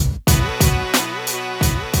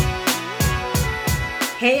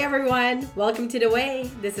Hey everyone, welcome to The Way.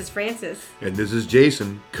 This is Francis. And this is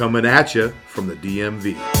Jason coming at you from the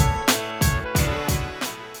DMV.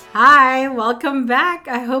 Hi, welcome back.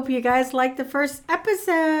 I hope you guys liked the first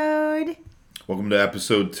episode. Welcome to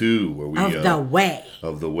episode 2 where we Of The Way.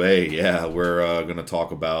 Of The Way, yeah. We're going to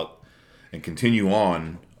talk about and continue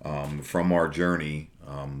on from our journey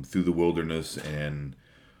through the wilderness and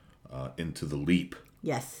into the leap.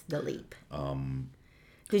 Yes, the leap.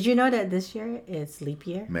 Did you know that this year is leap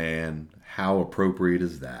year? Man, how appropriate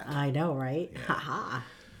is that? I know, right? Yeah. Haha.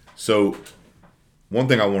 So, one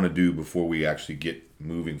thing I want to do before we actually get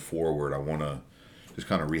moving forward, I want to just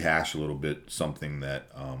kind of rehash a little bit something that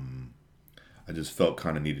I just felt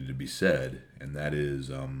kind of needed to be said, and that is,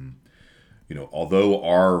 although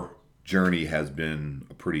our journey has been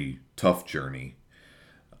a pretty tough journey,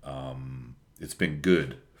 it's been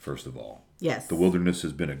good, first of all. Yes. The wilderness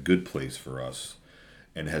has been a good place for us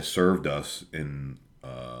and has served us in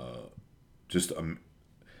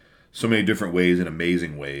so many different ways and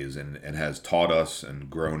amazing ways, and has taught us and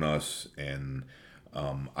grown us. And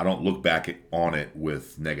I don't look back on it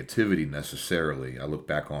with negativity necessarily. I look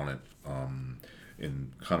back on it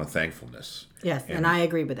in kind of thankfulness. Yes, and I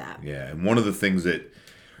agree with that. Yeah, and one of the things that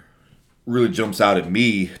really jumps out at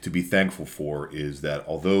me to be thankful for is that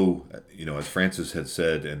although, as Francis had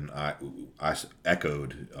said, and I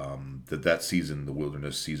echoed, that season, the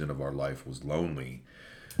wilderness season of our life, was lonely,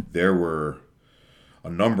 there were a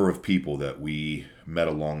number of people that we met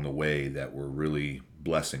along the way that were really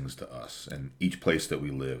blessings to us. And each place that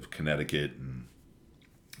we lived, Connecticut and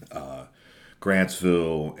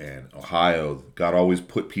Grantsville and Ohio, God always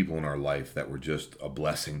put people in our life that were just a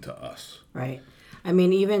blessing to us. Right. I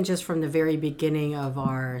mean, even just from the very beginning of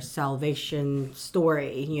our salvation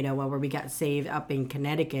story, where we got saved up in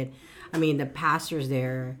Connecticut, I mean, the pastors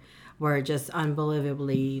there were just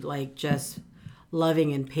unbelievably, just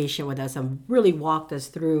loving and patient with us and really walked us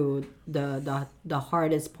through the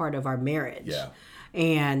hardest part of our marriage. Yeah.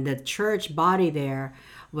 And the church body there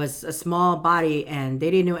was a small body, and they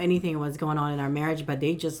didn't know anything was going on in our marriage, but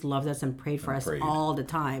they just loved us and prayed for us all the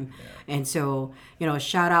time. Yeah. And so,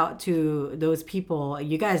 shout out to those people.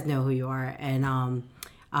 You guys know who you are, and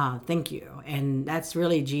thank you. And that's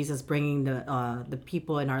really Jesus bringing the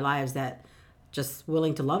people in our lives that just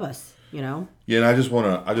willing to love us. Yeah, and I just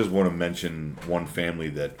want to mention one family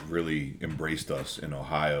that really embraced us in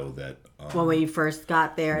Ohio. That when we first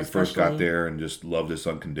got there, and just loved us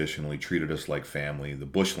unconditionally, treated us like family. The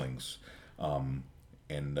Bushlings,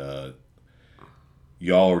 and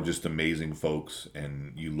y'all are just amazing folks,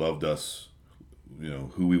 and you loved us,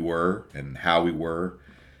 who we were and how we were,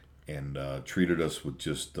 and treated us with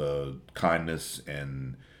just kindness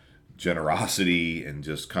and generosity, and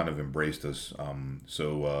just kind of embraced us.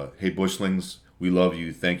 Hey Bushlings, we love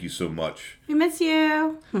you. Thank you so much. We miss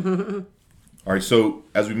you. All right, so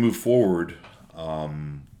as we move forward, I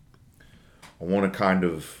want to kind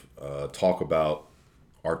of talk about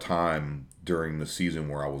our time during the season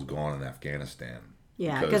where I was gone in Afghanistan.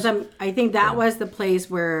 Yeah, because I think that was the place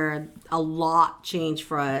where a lot changed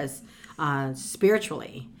for us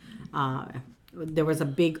spiritually. There was a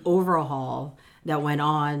big overhaul that went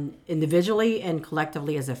on individually and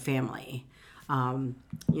collectively as a family,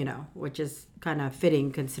 which is kind of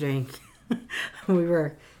fitting considering we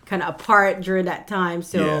were kind of apart during that time.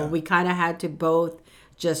 So we kind of had to both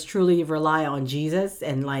just truly rely on Jesus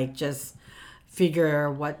and just figure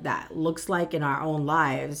what that looks like in our own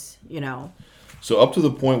lives, So up to the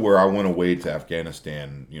point where I went away to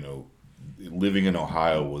Afghanistan, living in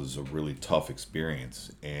Ohio was a really tough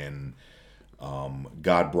experience. And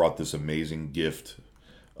God brought this amazing gift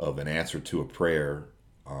of an answer to a prayer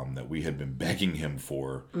that we had been begging him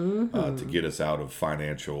for to get us out of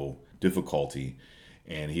financial difficulty.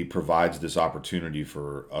 And he provides this opportunity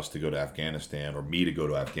for us to go to Afghanistan, or me to go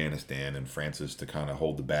to Afghanistan, and Francis to kind of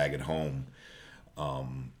hold the bag at home.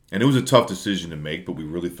 And it was a tough decision to make, but we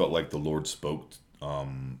really felt like the Lord spoke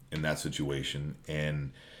in that situation.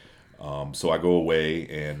 And so I go away,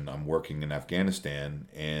 and I'm working in Afghanistan,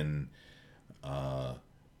 and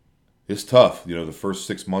it's tough. The first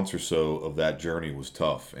 6 months or so of that journey was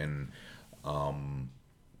tough. And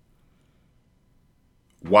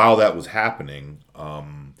while that was happening,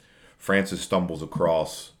 Frances stumbles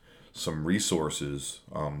across some resources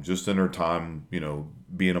just in her time,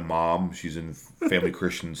 being a mom. She's in Family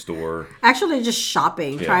Christian store. Actually, just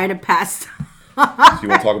shopping, trying to pass. So you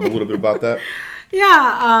want to talk a little bit about that?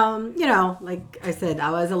 Yeah, like I said,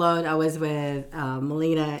 I was alone. I was with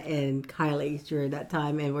Melina and Kylie during that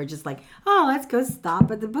time, and we're just like, oh, let's go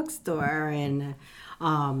stop at the bookstore, and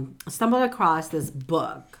stumbled across this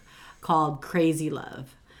book called Crazy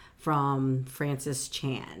Love from Francis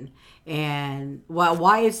Chan. And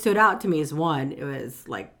why it stood out to me is, one, it was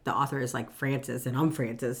like the author is like Francis and I'm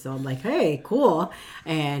Francis. So I'm like, hey, cool.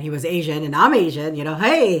 And he was Asian and I'm Asian,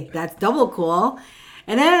 hey, that's double cool.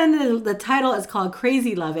 And then the title is called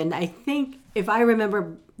Crazy Love. And I think if I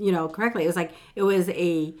remember, correctly, it was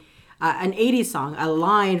an 80s song, a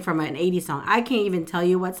line from an 80s song. I can't even tell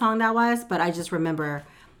you what song that was, but I just remember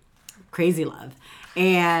Crazy Love.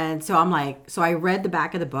 And so so I read the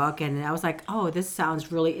back of the book and I was like, oh, this sounds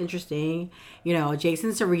really interesting.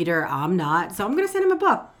 Jason's a reader. I'm not. So I'm going to send him a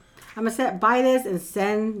book. I'm going to buy this and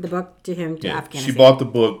send the book to him to Afghanistan. She bought the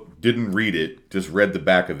book, didn't read it, just read the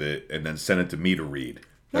back of it, and then sent it to me to read.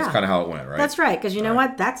 That's kind of how it went, right? That's right. Because you know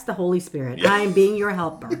what? That's the Holy Spirit. Yeah. I'm being your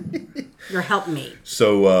helper. Your helpmate.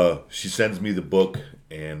 So she sends me the book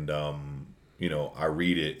and, I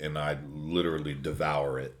read it and I literally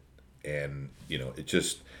devour it. And, it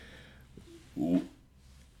just,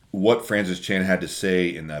 what Francis Chan had to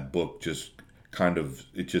say in that book just kind of,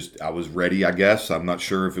 I was ready, I guess. I'm not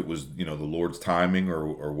sure if it was, the Lord's timing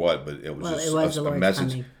or what, but it was a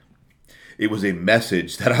message. Timing. It was a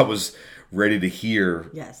message that I was ready to hear.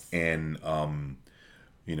 Yes. And,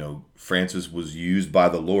 Francis was used by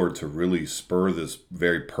the Lord to really spur this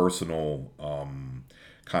very personal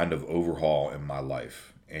kind of overhaul in my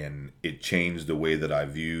life. And it changed the way that I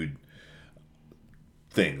viewed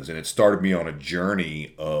things, and it started me on a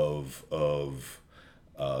journey of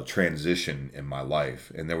transition in my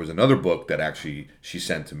life. And there was another book that actually she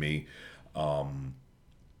sent to me,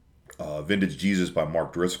 Vintage Jesus by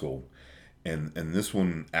Mark Driscoll, and this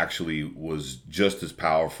one actually was just as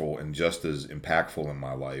powerful and just as impactful in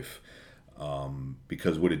my life,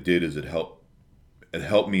 because what it did is it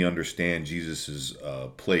helped me understand Jesus's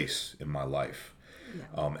place in my life,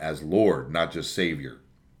 as Lord, not just Savior.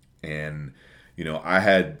 And I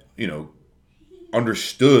had,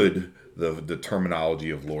 understood the terminology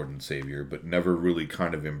of Lord and Savior, but never really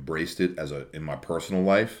kind of embraced it in my personal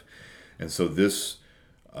life. And so this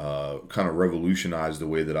kind of revolutionized the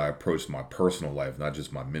way that I approached my personal life, not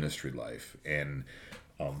just my ministry life, and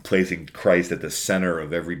placing Christ at the center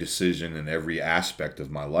of every decision and every aspect of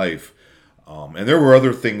my life. And there were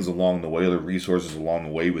other things along the way, other resources along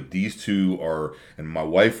the way, but these two and my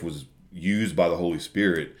wife was used by the Holy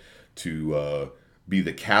Spirit to be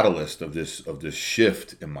the catalyst of this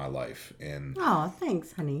shift in my life. And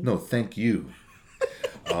thanks, honey. No, thank you.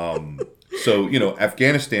 So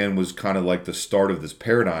Afghanistan was kind of like the start of this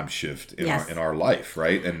paradigm shift in our life,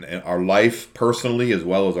 right? And our life personally as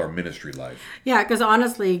well as our ministry life. Yeah, because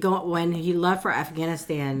honestly, when he left for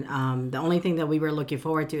Afghanistan, the only thing that we were looking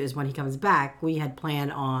forward to is when he comes back. We had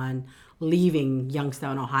planned on leaving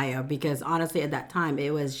Youngstown, Ohio, because honestly, at that time,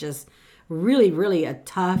 it was just really, really a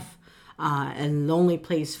tough and lonely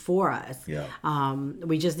place for us. Yeah.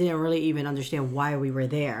 We just didn't really even understand why we were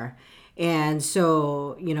there. And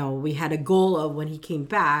so, we had a goal of when he came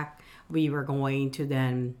back, we were going to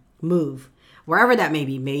then move wherever that may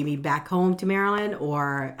be, maybe back home to Maryland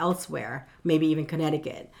or elsewhere, maybe even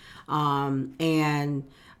Connecticut. But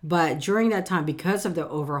during that time, because of the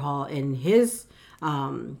overhaul in his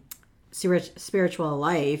spiritual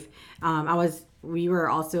life, we were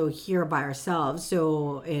also here by ourselves,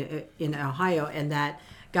 so in Ohio, and that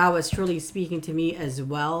God was truly speaking to me as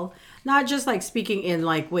well. Not just like speaking in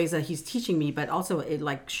like ways that he's teaching me, but also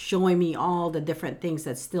showing me all the different things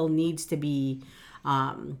that still needs to be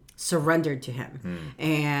surrendered to him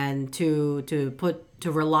and to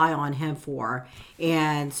rely on him for.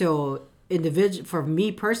 And so for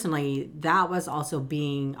me personally, that was also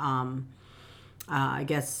being I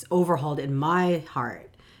guess overhauled in my heart.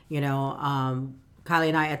 Kylie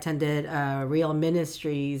and I attended a Real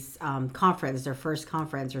Ministries conference, their first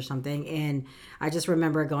conference or something, and I just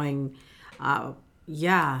remember going, I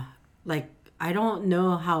don't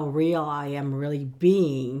know how real I am really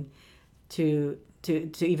being to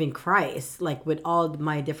even Christ, like with all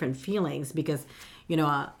my different feelings, because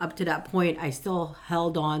up to that point I still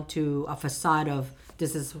held on to a facade of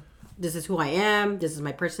this is who I am, this is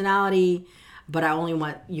my personality, but I only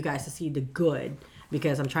want you guys to see the good,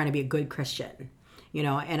 because I'm trying to be a good Christian,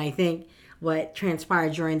 and I think what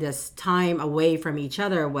transpired during this time away from each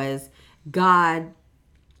other was God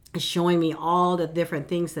showing me all the different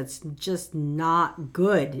things that's just not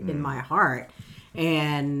good in my heart.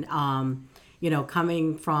 And,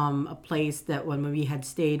 coming from a place that when we had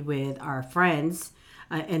stayed with our friends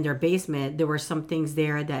in their basement, there were some things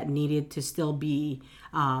there that needed to still be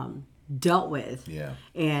dealt with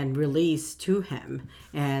and released to him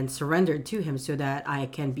and surrendered to him, so that I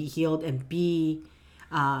can be healed and be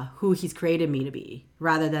who he's created me to be,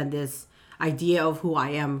 rather than this idea of who I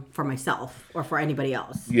am for myself or for anybody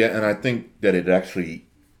else. Yeah, and I think that it actually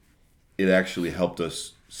helped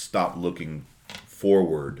us stop looking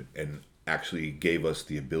forward and actually gave us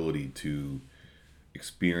the ability to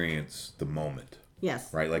experience the moment.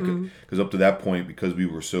 Yes. Right? Like, because up to that point, because we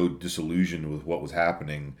were so disillusioned with what was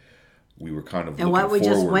happening, we were kind of And looking what we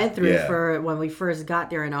forward. just went through for when we first got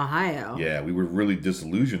there in Ohio. Yeah, we were really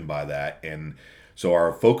disillusioned by that, and so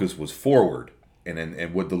our focus was forward.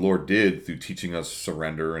 And what the Lord did through teaching us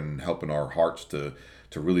surrender and helping our hearts to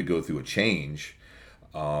really go through a change,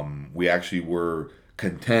 we actually were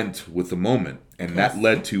content with the moment, and that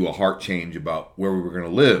led to a heart change about where we were going to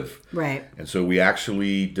live. Right. And so we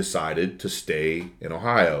actually decided to stay in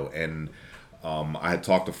Ohio. And I had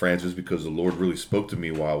talked to Francis because the Lord really spoke to me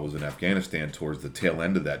while I was in Afghanistan towards the tail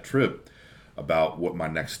end of that trip about what my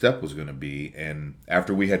next step was going to be. And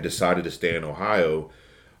after we had decided to stay in Ohio,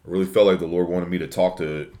 I really felt like the Lord wanted me to talk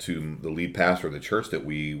to the lead pastor of the church that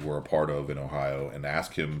we were a part of in Ohio and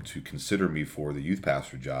ask him to consider me for the youth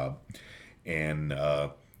pastor job. And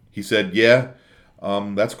he said, yeah,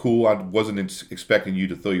 that's cool. I wasn't expecting you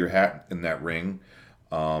to throw your hat in that ring,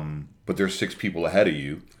 but there's 6 people ahead of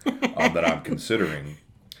you that I'm considering.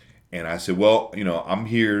 And I said, well, I'm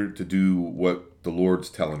here to do what the Lord's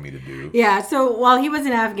telling me to do. Yeah, so while he was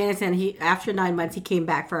in Afghanistan, after 9 months, he came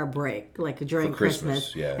back for a break, like during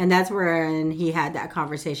Christmas. Yeah. And that's when he had that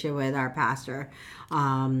conversation with our pastor.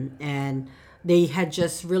 And they had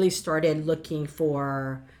just really started looking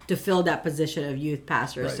to fill that position of youth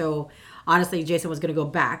pastor. Right. So honestly, Jason was going to go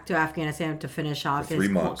back to Afghanistan to finish off his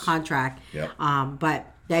contract. Yep. But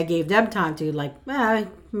that gave them time to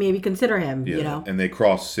maybe consider him, And they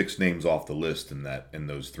crossed 6 names off the list in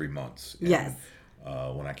those 3 months. And, yes.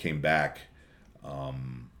 When I came back,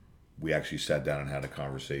 we actually sat down and had a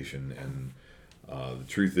conversation. And the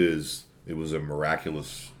truth is, it was a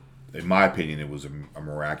miraculous, in my opinion, it was a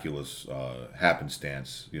miraculous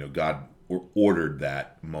happenstance. God ordered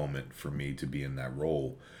that moment for me to be in that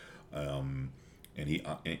role. And he,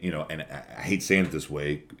 and I hate saying it this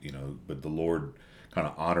way, but the Lord kind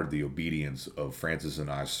of honored the obedience of Francis and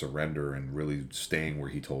I's surrender and really staying where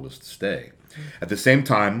he told us to stay. At the same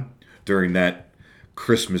time, during that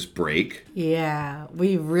Christmas break. Yeah,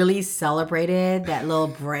 we really celebrated that little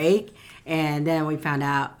break. And then we found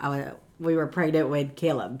out we were pregnant with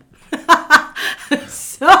Caleb.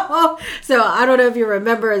 So I don't know if you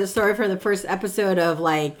remember the story from the first episode of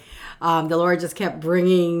the Lord just kept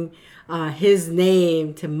bringing his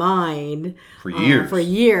name to mind for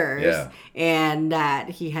years. Yeah. And that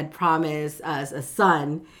he had promised us a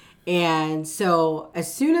son. And so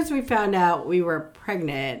as soon as we found out we were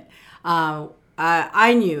pregnant,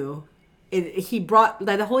 I knew he brought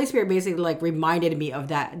the Holy Spirit basically reminded me of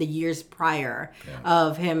that the years prior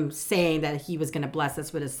of him saying that he was going to bless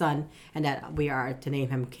us with a son and that we are to name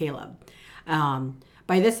him Caleb.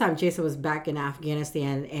 By this time, Jason was back in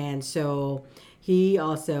Afghanistan, and so he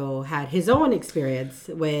also had his own experience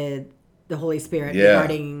with the Holy Spirit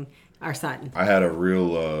regarding our son. I had a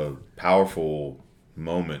real powerful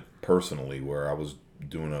moment personally where I was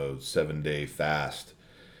doing a 7-day fast,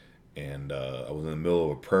 and I was in the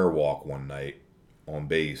middle of a prayer walk one night on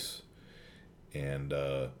base, and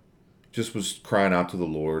just was crying out to the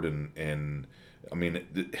Lord, and I mean,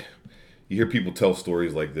 you hear people tell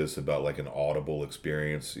stories like this about an audible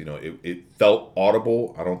experience. It felt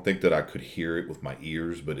audible. I don't think that I could hear it with my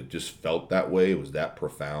ears, but it just felt that way. It was that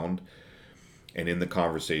profound. And in the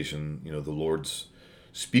conversation, the Lord's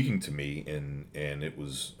speaking to me, and it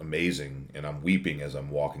was amazing. And I'm weeping as I'm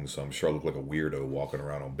walking, so I'm sure I look like a weirdo walking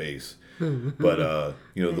around on base. But the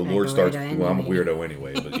Lord starts. Well, I'm a weirdo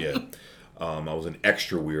anyway, but yeah. I was in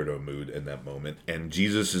extra weirdo mood in that moment, and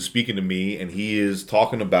Jesus is speaking to me, and he is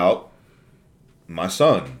talking about my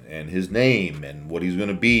son and his name and what he's going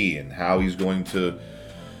to be and how he's going to,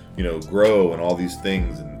 grow and all these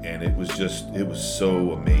things, and it was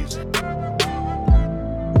so amazing.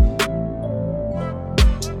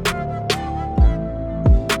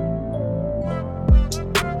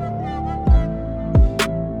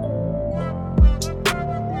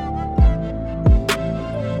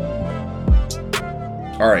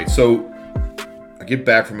 All right, so I get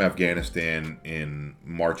back from Afghanistan in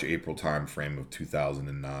March-April time frame of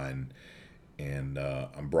 2009, and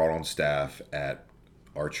I'm brought on staff at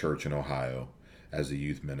our church in Ohio as a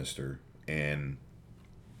youth minister. And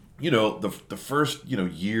the first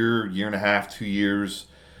year and a half, 2 years,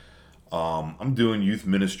 I'm doing youth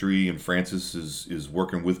ministry, and Francis is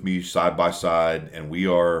working with me side by side, and we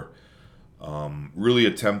are really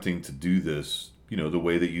attempting to do this the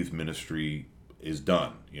way that youth ministry is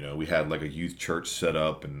done. We had a youth church set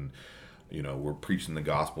up, and we're preaching the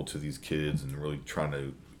gospel to these kids and really trying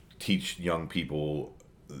to teach young people,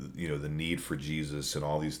 the need for Jesus and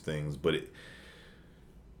all these things. But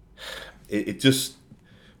it just,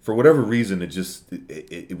 for whatever reason,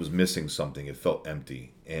 it was missing something. It felt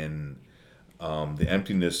empty. And the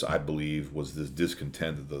emptiness, I believe, was this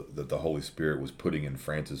discontent that the Holy Spirit was putting in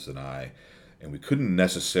Francis and I. And we couldn't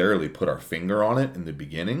necessarily put our finger on it in the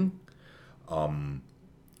beginning.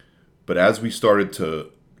 But as we started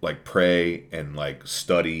to pray and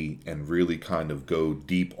study and really kind of go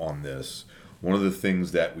deep on this, one of the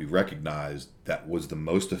things that we recognized that was the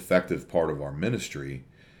most effective part of our ministry,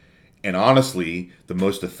 and honestly, the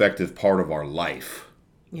most effective part of our life,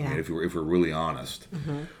 Yeah. I mean, if we're really honest,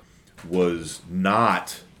 was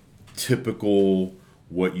not typical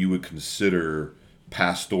what you would consider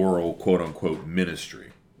pastoral, quote unquote,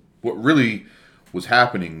 ministry. What really was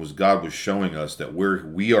happening was God was showing us that where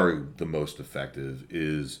we are the most effective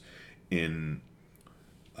is in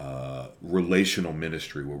relational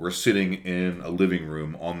ministry, where we're sitting in a living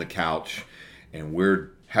room on the couch and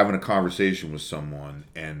we're having a conversation with someone,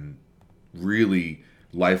 and really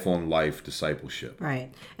life on life discipleship. Right.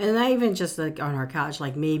 And not even just on our couch,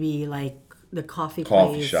 maybe the coffee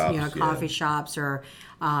place, shops, coffee shops, or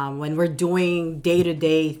when we're doing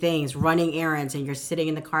day-to-day things, running errands, and you're sitting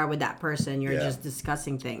in the car with that person, you're just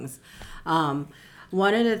discussing things.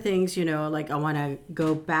 One of the things, I want to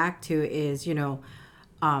go back to is,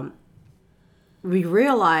 we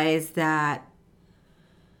realize that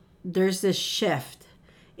there's this shift.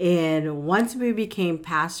 And once we became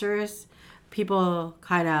pastors, people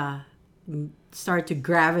kind of start to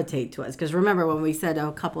gravitate to us. Because remember when we said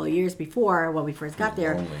a couple of years before, when we first got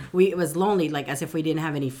there, it was lonely, as if we didn't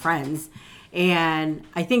have any friends. And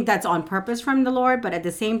I think that's on purpose from the Lord. But at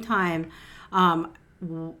the same time, for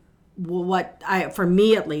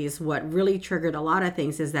me at least, what really triggered a lot of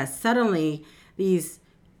things is that suddenly these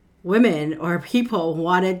women or people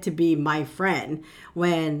wanted to be my friend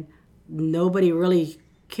when nobody really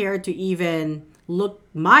cared to even look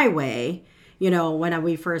my way, when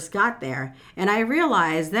we first got there. And I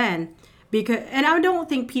realized then, and I don't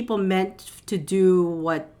think people meant to do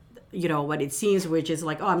what it seems, which is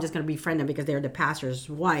I'm just going to befriend them because they're the pastor's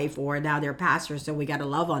wife, or now they're pastors, so we got to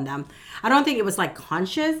love on them. I don't think it was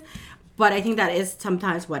conscious, but I think that is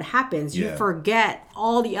sometimes what happens. You forget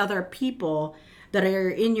all the other people that are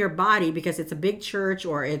in your body because it's a big church,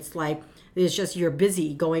 or it's just you're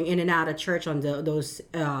busy going in and out of church on those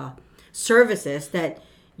services, that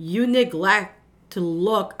you neglect to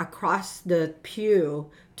look across the pew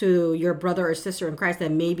to your brother or sister in Christ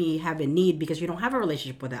that maybe have a need because you don't have a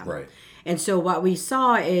relationship with them. Right. And so what we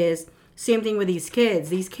saw is same thing with these kids.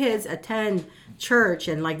 These kids attend church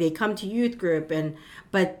and they come to youth group,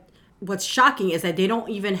 but what's shocking is that they don't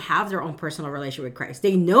even have their own personal relationship with Christ.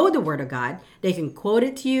 They know the Word of God. They can quote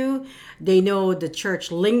it to you. They know the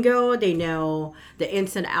church lingo. They know the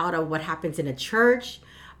ins and out of what happens in a church.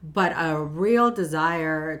 But a real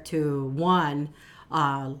desire to, one,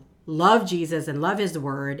 love Jesus and love His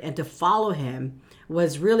Word and to follow Him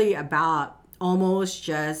was really about almost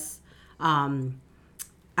just out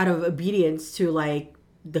of obedience to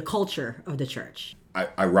the culture of the church.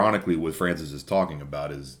 Ironically, what Francis is talking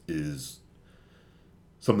about is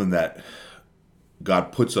something that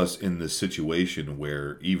God puts us in this situation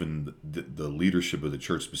where even the leadership of the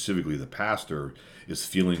church, specifically the pastor, is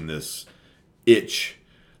feeling this itch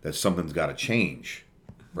that something's got to change,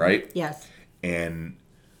 right? Yes. And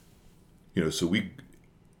so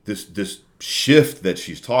this shift that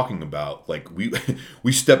she's talking about,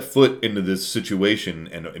 we step foot into this situation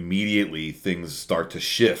and immediately things start to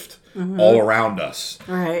shift all around us,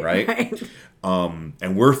 right?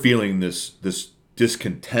 And we're feeling this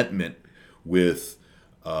discontentment with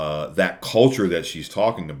that culture that she's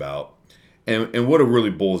talking about, and what it really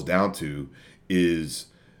boils down to is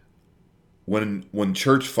when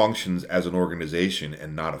church functions as an organization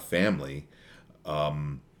and not a family,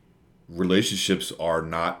 relationships are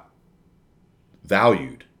not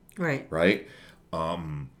valued. Right.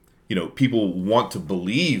 People want to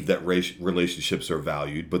believe that relationships are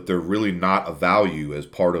valued, but they're really not a value as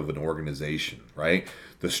part of an organization, right?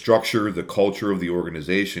 The structure, the culture of the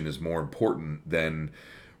organization is more important than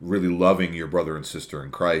really loving your brother and sister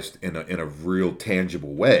in Christ in a real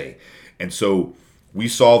tangible way. And so we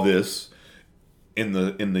saw this in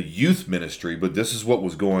the youth ministry, but this is what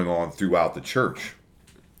was going on throughout the church.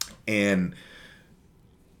 And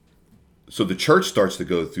so the church starts to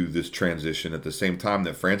go through this transition at the same time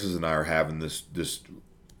that Francis and I are having this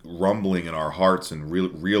rumbling in our hearts and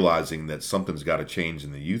realizing that something's got to change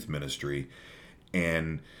in the youth ministry.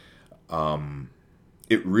 And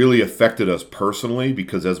it really affected us personally,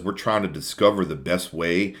 because as we're trying to discover the best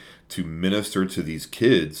way to minister to these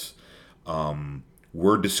kids,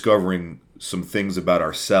 we're discovering some things about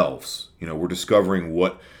ourselves. We're discovering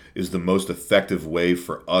what is the most effective way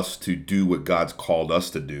for us to do what God's called us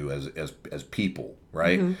to do as people,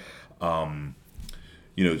 right? Some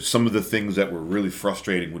of the things that were really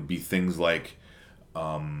frustrating would be things like,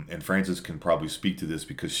 and Frances can probably speak to this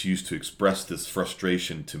because she used to express this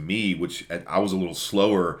frustration to me, which I was a little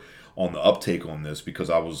slower on the uptake on this because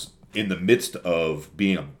I was in the midst of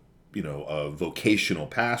being a vocational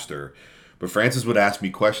pastor. But Frances would ask me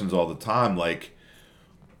questions all the time like,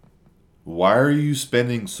 why are you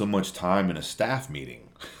spending so much time in a staff meeting?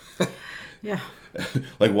 Yeah.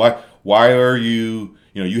 Like, why are you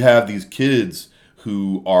you have these kids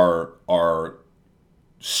who are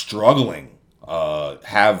struggling,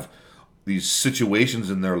 have these situations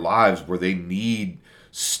in their lives where they need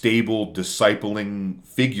stable discipling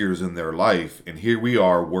figures in their life, and here we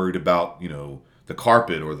are worried about the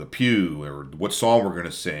carpet or the pew or what song we're going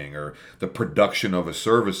to sing or the production of a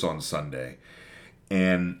service on Sunday.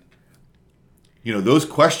 And those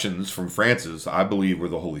questions from Frances, I believe, were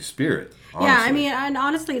the Holy Spirit. Honestly. Yeah, I mean, and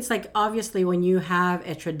honestly, it's like, obviously when you have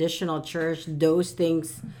a traditional church, those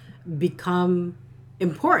things become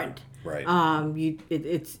important. Right.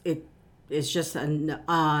 It's just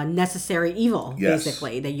a necessary evil, Yes.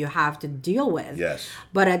 basically, that you have to deal with. Yes.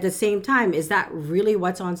 But at the same time, is that really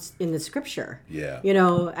what's in the scripture? Yeah.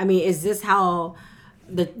 I mean, is this how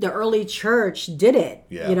the early church did it?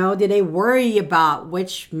 Yeah. Did they worry about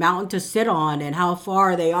which mountain to sit on and how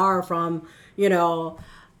far they are from,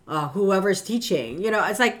 whoever's teaching?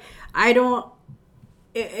 It's like, I don't,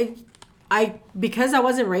 because I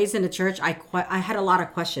wasn't raised in the church, I had a lot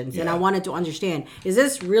of questions, and I wanted to understand, is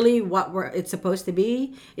this really what it's supposed to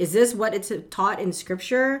be? Is this what it's taught in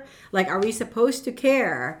scripture? Like, are we supposed to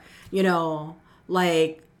care,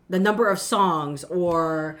 like the number of songs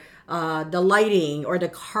or the lighting or the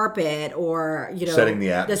carpet or, setting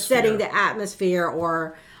the atmosphere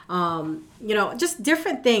or, just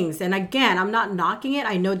different things. And again, I'm not knocking it.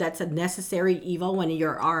 I know that's a necessary evil when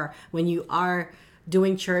you are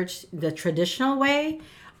doing church the traditional way,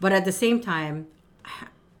 but at the same time,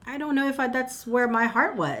 I don't know if that's where my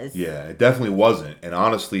heart was. Yeah, it definitely wasn't. And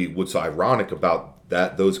honestly, what's ironic about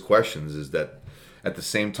those questions is that at the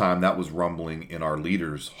same time that was rumbling in our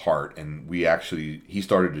leader's heart, and he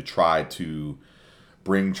started to try to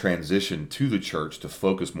bring transition to the church to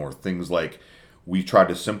focus more things like we tried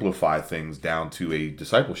to simplify things down to a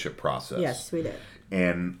discipleship process. Yes, we did.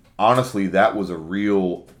 And honestly, that was a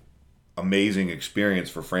real amazing experience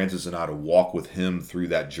for Frances and I to walk with him through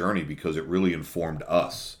that journey, because it really informed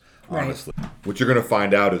us, honestly. Right. What you're going to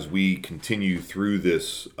find out as we continue through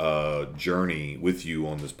this journey with you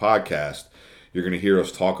on this podcast, you're going to hear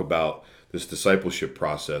us talk about this discipleship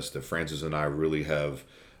process that Frances and I really have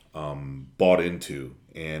bought into.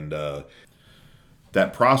 And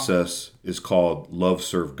that process is called Love,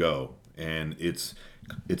 Serve, Go. And it's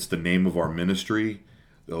the name of our ministry,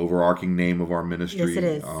 the overarching name of our ministry. Yes, it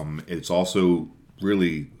is. It's also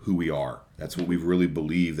really who we are. That's what we really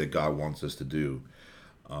believe that God wants us to do.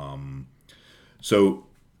 So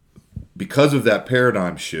because of that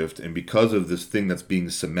paradigm shift and because of this thing that's being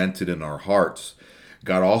cemented in our hearts,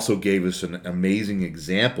 God also gave us an amazing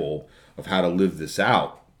example of how to live this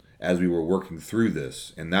out as we were working through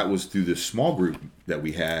this. And that was through this small group that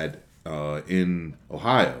we had in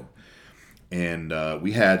Ohio. And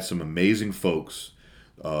we had some amazing folks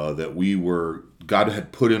that God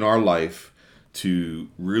had put in our life to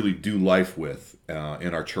really do life with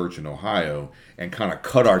in our church in Ohio, and kind of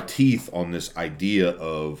cut our teeth on this idea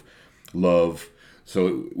of love. So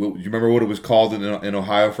you remember what it was called in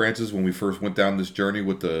Ohio, Frances, when we first went down this journey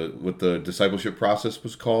with the discipleship process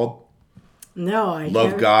was called? No, I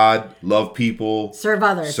love God, love people, serve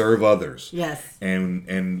others. Yes.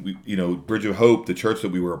 And we, Bridge of Hope, the church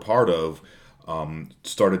that we were a part of,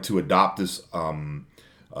 started to adopt this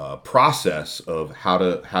process of how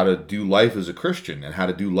to do life as a Christian and how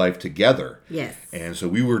to do life together. Yes. And so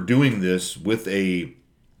we were doing this with a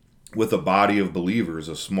body of believers,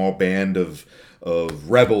 a small band of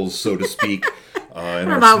rebels, so to speak,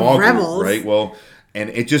 in our small rebels? Group, right? Well, and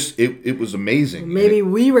it was amazing. Maybe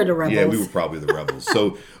we were the rebels. Yeah, we were probably the rebels.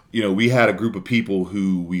 So, we had a group of people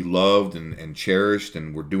who we loved and cherished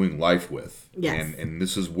and were doing life with. Yes. And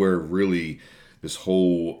this is where really this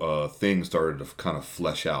whole thing started to kind of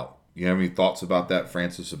flesh out. You have any thoughts about that,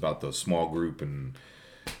 Frances, about the small group and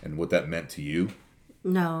what that meant to you?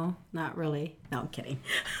 No, not really. No, I'm kidding.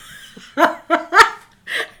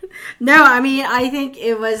 No, I mean, I think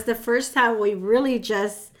it was the first time we really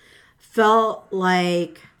just felt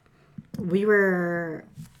like we were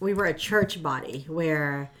a church body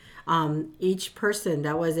where each person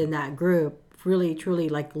that was in that group really truly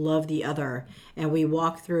like loved the other, and we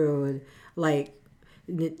walked through like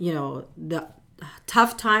the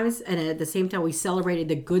tough times, and at the same time we celebrated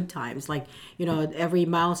the good times. Like every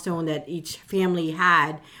milestone that each family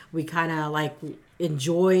had, we kind of like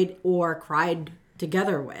enjoyed or cried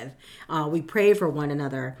together with. We prayed for one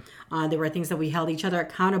another. There were things that we held each other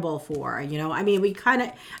accountable for. It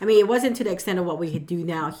wasn't to the extent of what we do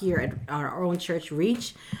now here at our own church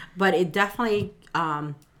Reach, but it definitely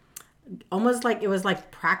almost like it was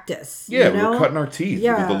like practice. Yeah, we were cutting our teeth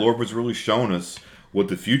because the Yeah. Lord was really showing us what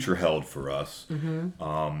the future held for us.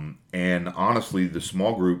 And honestly, the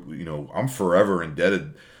small group, I'm forever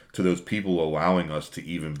indebted to those people allowing us to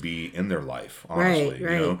even be in their life. Honestly,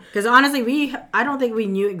 Right. Because honestly, I don't think we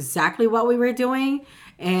knew exactly what we were doing,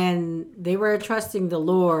 and they were trusting the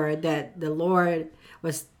Lord that the Lord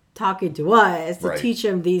was talking to us to Right. teach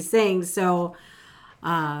them these things. So,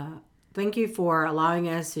 thank you for allowing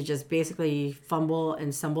us to just basically fumble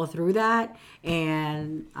and stumble through that.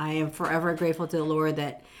 And I am forever grateful to the Lord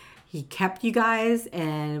that He kept you guys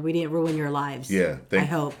and we didn't ruin your lives. Yeah, I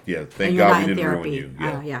hope. Yeah, And thank you're God not we in didn't ruin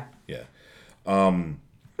therapy. you. Yeah. Yeah.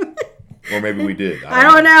 Or maybe we did. I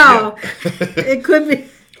don't know. Yeah. It could be.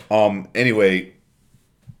 Anyway,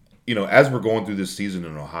 as we're going through this season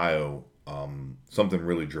in Ohio, something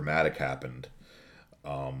really dramatic happened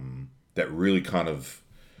that really kind of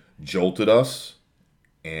jolted us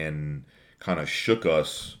and kind of shook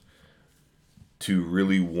us to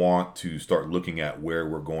really want to start looking at where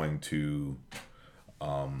we're going to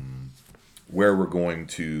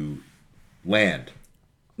land.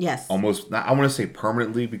 Yes. Almost, I want to say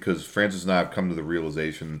permanently, because Francis and I have come to the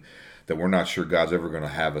realization that we're not sure God's ever going to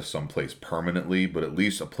have us someplace permanently, but at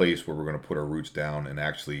least a place where we're going to put our roots down and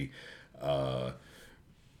actually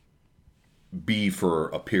be for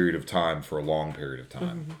a period of time, for a long period of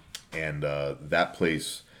time. And that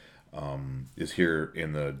place is here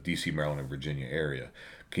in the DC, Maryland, and Virginia area.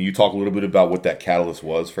 Can you talk a little bit about what that catalyst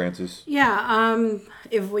was, Francis? Yeah.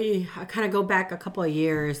 If we kind of go back a couple of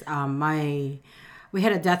years, we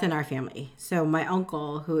had a death in our family. So my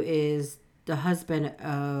uncle, who is the husband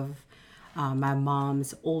of my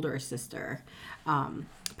mom's older sister,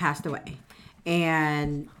 passed away,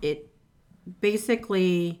 and it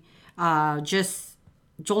basically just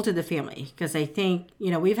jolted the family, because I think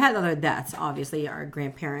we've had other deaths, obviously our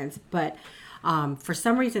grandparents, but for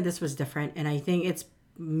some reason this was different, and I think it's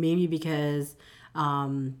maybe because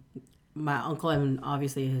my uncle and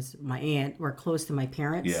obviously my aunt were close to my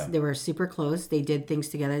parents. Yeah. They were super close. They did things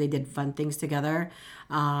together. They did fun things together,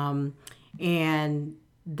 and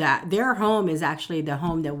that their home is actually the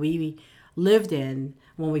home that we lived in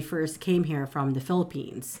when we first came here from the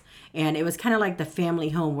Philippines. And it was kind of like the family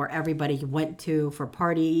home where everybody went to for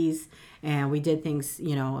parties, and we did things,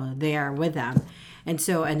 there with them. And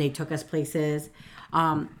they took us places.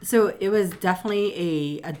 So it was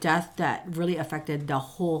definitely a death that really affected the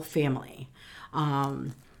whole family.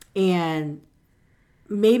 And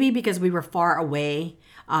maybe because we were far away,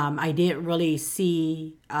 I didn't really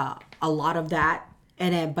see a lot of that.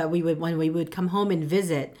 But when we would come home and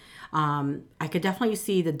visit, I could definitely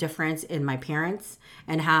see the difference in my parents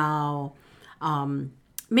and how,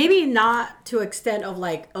 maybe not to extent of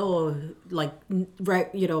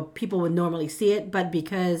people would normally see it, but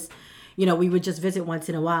because, we would just visit once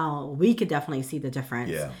in a while, we could definitely see the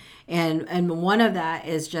difference. Yeah. And one of that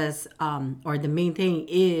is just, or the main thing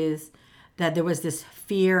is that there was this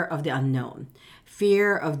fear of the unknown,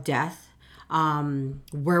 fear of death.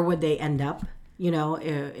 Where would they end up?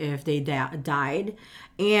 If they died,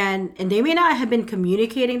 and they may not have been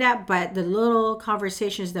communicating that, but the little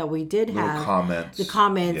conversations that we did have, the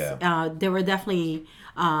comments, Yeah. there were definitely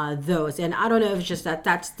those. And I don't know if it's just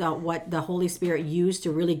that's what the Holy Spirit used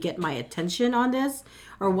to really get my attention on this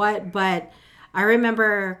or what, but I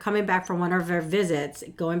remember coming back from one of our visits,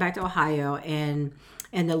 going back to Ohio, and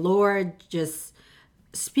the Lord just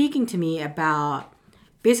speaking to me about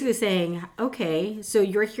basically saying, okay, so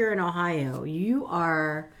you're here in Ohio. You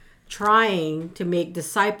are trying to make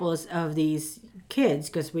disciples of these kids,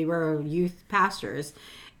 because we were youth pastors.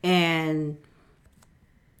 And,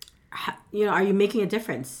 are you making a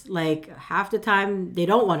difference? Like, half the time they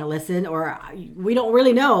don't want to listen, or we don't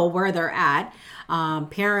really know where they're at.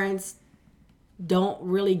 Parents don't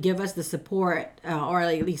really give us the support, or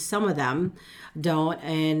at least some of them don't.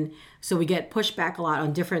 And so we get pushed back a lot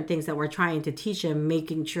on different things that we're trying to teach them,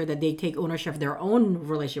 making sure that they take ownership of their own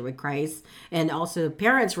relationship with Christ, and also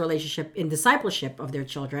parents' relationship in discipleship of their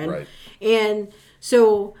children. Right. And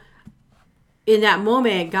so in that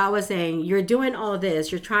moment, God was saying, you're doing all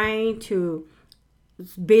this. You're trying to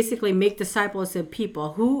basically make disciples of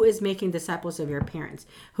people. Who is making disciples of your parents?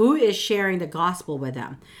 Who is sharing the gospel with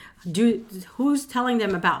them? Who's telling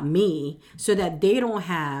them about me so that they don't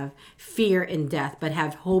have fear in death but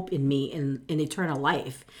have hope in me in eternal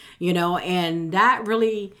life? And that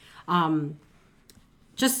really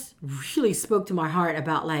just really spoke to my heart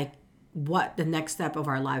about like what the next step of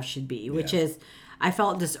our lives should be, which is I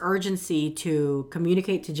felt this urgency to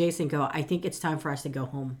communicate to Jason, I think it's time for us to go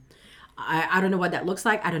home. I don't know what that looks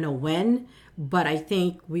like. I don't know when, but I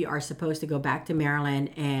think we are supposed to go back to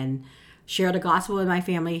Maryland and share the gospel with my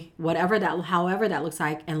family, however that looks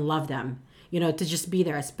like, and love them. To just be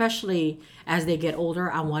there, especially as they get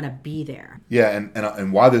older. I want to be there. Yeah,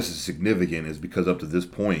 and why this is significant is because up to this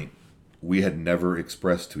point, we had never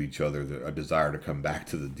expressed to each other a desire to come back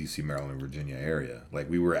to the D.C., Maryland, and Virginia area. Like,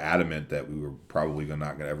 we were adamant that we were probably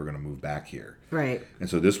not ever going to move back here. Right. And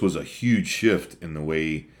so this was a huge shift in the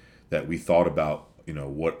way that we thought about,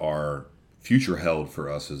 what our future held for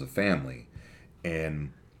us as a family.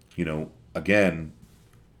 And, again,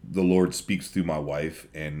 the Lord speaks through my wife,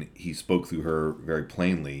 and he spoke through her very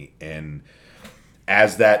plainly. And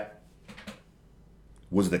as that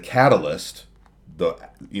was the catalyst,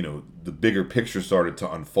 the bigger picture started to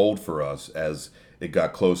unfold for us as it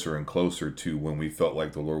got closer and closer to when we felt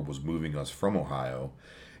like the Lord was moving us from Ohio.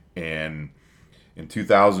 And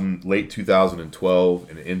in late 2012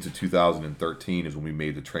 and into 2013 is when we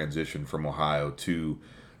made the transition from Ohio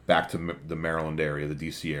back to the Maryland area, the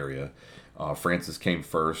DC area. Frances came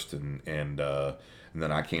first, and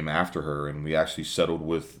then I came after her, and we actually settled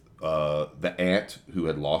with the aunt who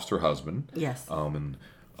had lost her husband. Yes. And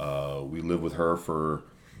we lived with her for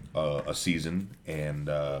a season, and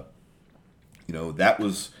that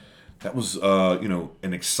was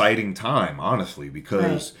an exciting time, honestly,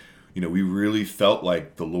 because we really felt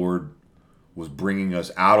like the Lord was bringing us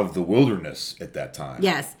out of the wilderness at that time.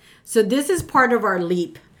 Yes. So this is part of our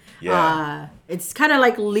leap. Yeah. It's kind of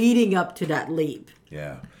like leading up to that leap.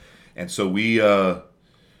 Yeah. And so we have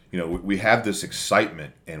this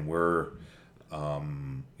excitement, and we're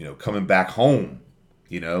coming back home.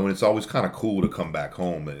 And it's always kind of cool to come back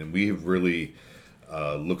home, and we have really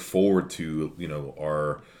looked forward to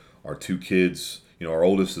our two kids. Our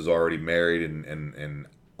oldest is already married and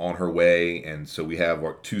on her way, and so we have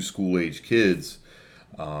our two school-age kids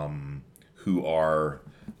who are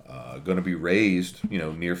going to be raised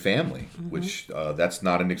near family, which that's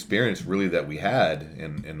not an experience really that we had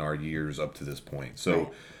in our years up to this point.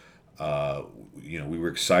 So we were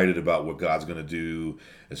excited about what God's going to do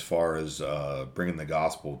as far as bringing the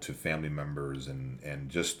gospel to family members and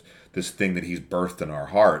just this thing that he's birthed in our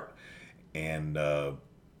heart. And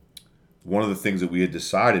one of the things that we had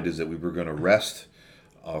decided is that we were going to rest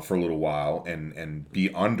for a little while and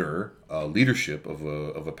be under leadership of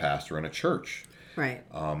a pastor in a church. Right.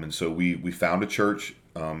 And so we found a church,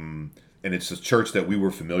 and it's a church that we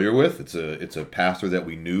were familiar with. It's a pastor that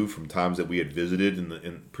we knew from times that we had visited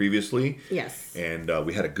in previously. Yes. And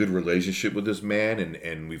we had a good relationship with this man,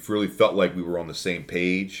 and we really felt like we were on the same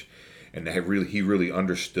page, and that he really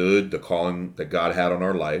understood the calling that God had on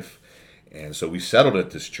our life. And so we settled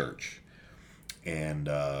at this church. And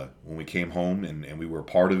when we came home and we were a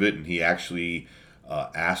part of it, and he actually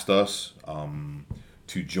asked us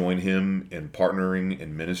to join him in partnering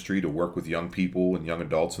in ministry to work with young people and young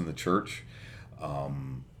adults in the church.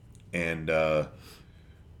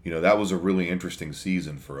 That was a really interesting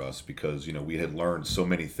season for us because, we had learned so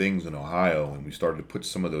many things in Ohio, and we started to put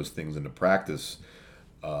some of those things into practice.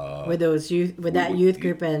 With that youth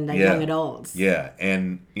group and the young adults. Yeah.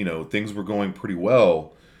 And, things were going pretty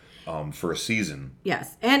well for a season.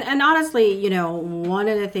 Yes. And honestly, one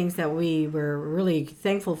of the things that we were really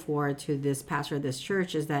thankful for to this pastor of this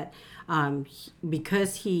church is that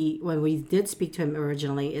because when we did speak to him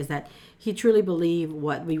originally, is that he truly believed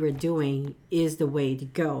what we were doing is the way to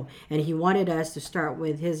go. And he wanted us to start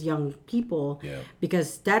with his young people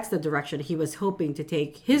because that's the direction he was hoping to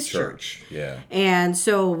take his church. Yeah. And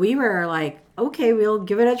so we were like, okay, we'll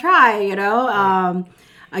give it a try, Right.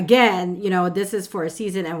 Again, this is for a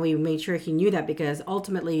season, and we made sure he knew that because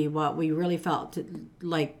ultimately what we really felt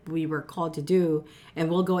like we were called to do, and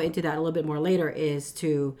we'll go into that a little bit more later, is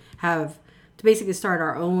to basically start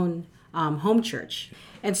our own home church.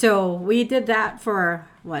 And so we did that for,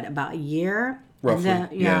 about a year? Roughly,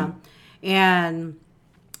 and And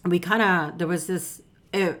we there was this,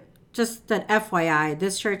 just an FYI,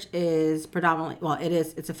 this church is predominantly,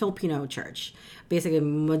 it's a Filipino church. Basically,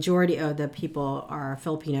 majority of the people are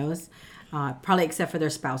Filipinos. probably except for their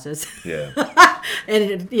spouses. Yeah.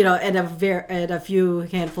 And and a few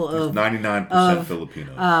handful of 99%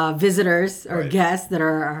 Filipino. visitors or Right. guests that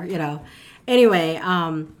are anyway.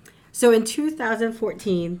 So in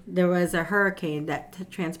 2014 there was a hurricane that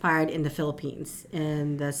transpired in the Philippines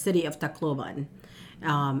in the city of Tacloban,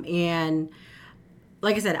 and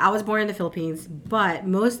like I said, I was born in the Philippines, but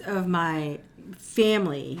most of my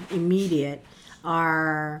family immediate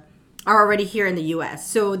are already here in the U.S.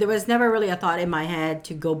 So there was never really a thought in my head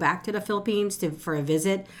to go back to the Philippines for a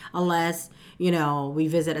visit, unless we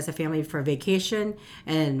visit as a family for a vacation.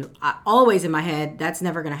 And always in my head, that's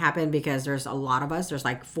never going to happen because there's a lot of us. There's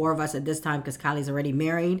like 4 of us at this time because Kylie's already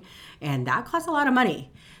married, and that costs a lot of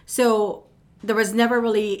money. So there was never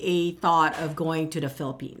really a thought of going to the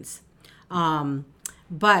Philippines.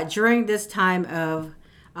 But during this time of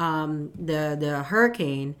the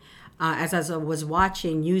hurricane, as I was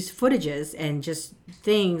watching news footages and just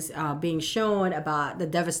things being shown about the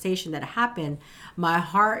devastation that happened, my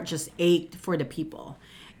heart just ached for the people.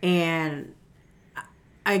 And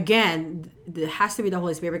again, it has to be the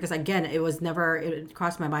Holy Spirit, because again, it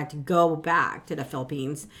crossed my mind to go back to the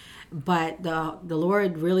Philippines, but the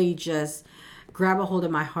Lord really just grabbed a hold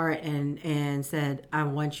of my heart and said, I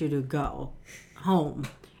want you to go home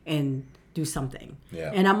and do something. Yeah.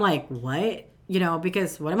 And I'm like, what?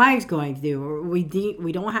 Because what am I going to do? We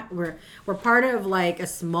don't have, we're part of like a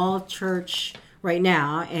small church right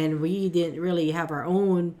now, and we didn't really have our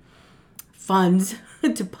own funds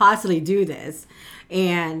to possibly do this.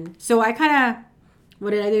 And so I kind of,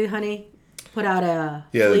 what did I do, honey? Put out a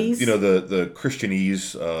fleece. The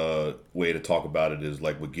Christianese way to talk about it is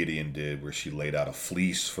like what Gideon did, where she laid out a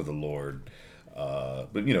fleece for the Lord.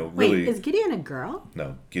 But really, wait, is Gideon a girl?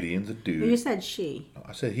 No, Gideon's a dude. You said she.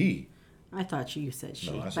 I said he. I thought you said she.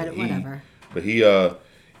 No, I said but he. Whatever. But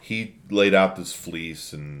he laid out this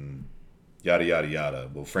fleece and yada yada yada.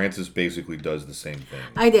 Well, Frances basically does the same thing.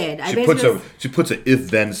 I did. She puts an if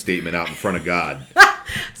then statement out in front of God.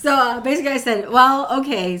 So basically, I said, well,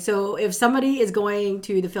 okay. So if somebody is going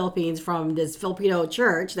to the Philippines from this Filipino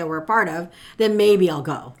church that we're a part of, then maybe I'll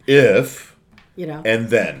go. If and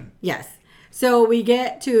then. Yes. So we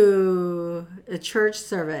get to a church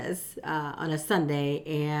service on a Sunday,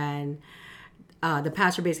 and the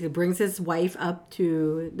pastor basically brings his wife up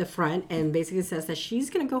to the front and basically says that she's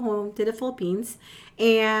going to go home to the Philippines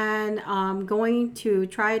and going to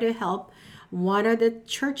try to help one of the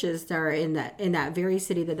churches that are in that very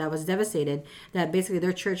city that was devastated, that basically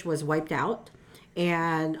their church was wiped out.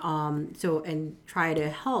 And and try to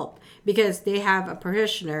help because they have a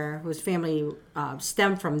parishioner whose family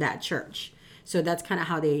stemmed from that church. So that's kind of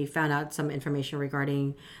how they found out some information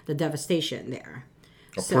regarding the devastation there.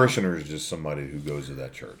 A parishioner is just somebody who goes to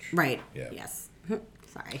that church. Right. Yeah. Yes.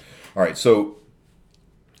 Sorry. All right. So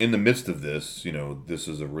in the midst of this, this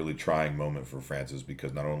is a really trying moment for Frances,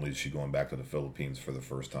 because not only is she going back to the Philippines for the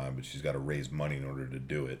first time, but she's got to raise money in order to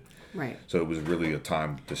do it. Right. So it was really a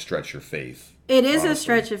time to stretch your faith. It is honestly a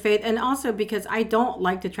stretch of faith, and also because I don't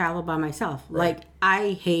like to travel by myself. Right. Like,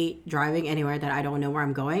 I hate driving anywhere that I don't know where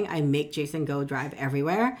I'm going. I make Jason go drive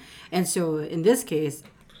everywhere. And so in this case,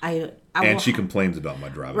 she complains about my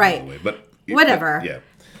driving, right. by the way. But whatever. Yeah.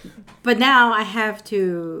 But now I have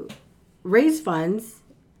to raise funds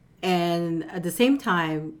and at the same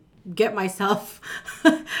time get myself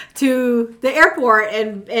to the airport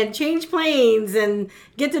and change planes and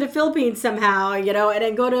get to the Philippines somehow, and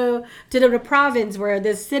then go to the province where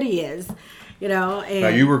this city is, And now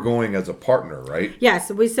you were going as a partner, right? Yes.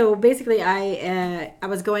 So basically, I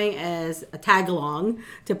was going as a tag along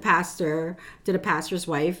to the pastor's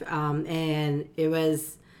wife, and it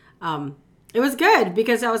was good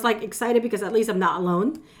because I was like excited because at least I'm not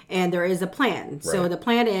alone and there is a plan. Right. So the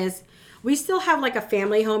plan is, we still have like a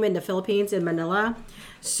family home in the Philippines in Manila.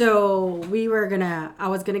 So I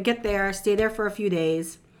was gonna get there, stay there for a few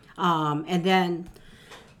days, and then,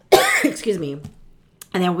 excuse me,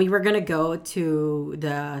 and then we were gonna go to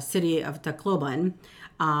the city of Tacloban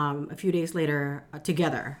a few days later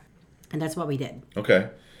together, and that's what we did. Okay,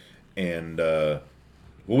 and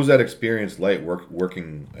what was that experience like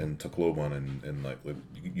working in Tacloban and like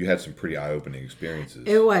you had some pretty eye-opening experiences?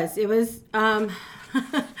 It was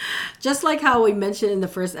just like how we mentioned in the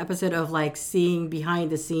first episode of like seeing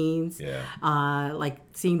behind the scenes, like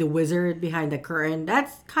seeing the wizard behind the curtain.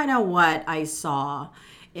 That's kind of what I saw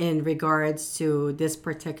in regards to this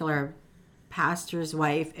particular pastor's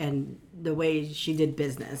wife and the way she did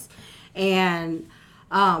business. And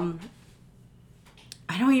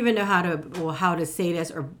I don't even know how to say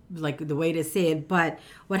this or like the way to say it, but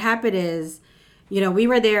what happened is we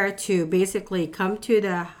were there to basically come to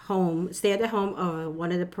the home, stay at the home of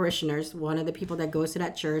one of the parishioners, one of the people that goes to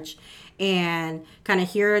that church, and kind of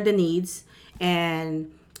hear the needs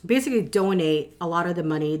and basically donate a lot of the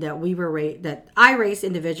money that that I raised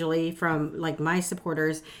individually from like my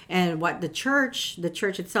supporters, and what the church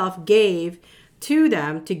itself gave to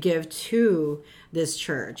them to give to this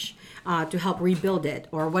church to help rebuild it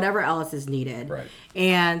or whatever else is needed. Right.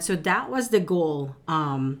 And so that was the goal.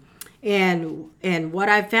 And what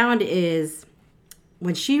I found is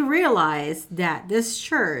when she realized that this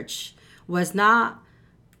church was not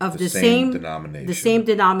of the same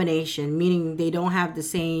denomination, meaning they don't have the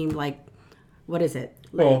same, like, what is it?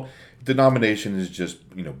 Well, denomination is just,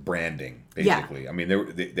 branding, basically. Yeah. I mean,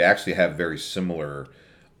 they actually have very similar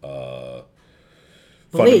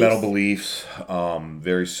fundamental beliefs,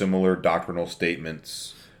 very similar doctrinal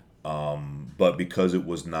statements, but because it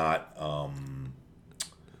was not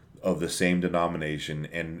of the same denomination,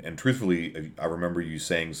 and truthfully, I remember you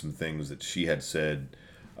saying some things that she had said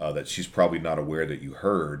that she's probably not aware that you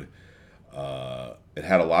heard. It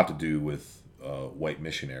had a lot to do with white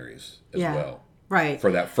missionaries as well. Right.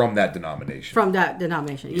 From that denomination. From that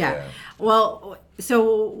denomination, yeah. Well,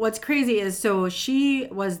 so what's crazy is, so she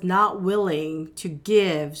was not willing to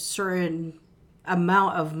give certain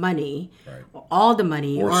amount of money, all the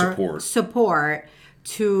money, or support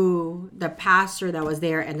to the pastor that was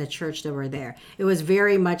there and the church that were there. It was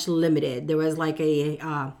very much limited. There was like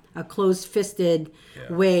a closed-fisted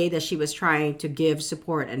way that she was trying to give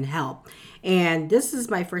support and help. And this is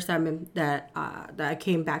my first time that I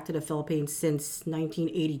came back to the Philippines since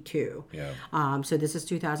 1982. Yeah. So this is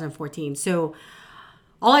 2014. So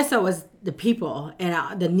all I saw was the people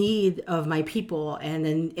and the need of my people,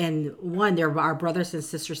 and one, they're our brothers and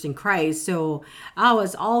sisters in Christ. So I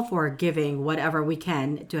was all for giving whatever we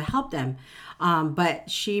can to help them. But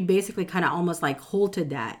she basically kind of almost like halted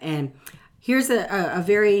that. And here's a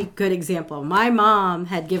very good example. My mom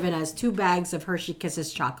had given us 2 bags of Hershey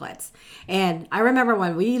Kisses chocolates. And I remember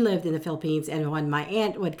when we lived in the Philippines, and when my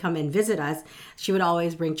aunt would come and visit us, she would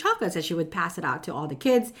always bring chocolates and she would pass it out to all the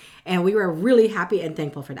kids. And we were really happy and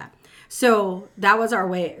thankful for that. So that was our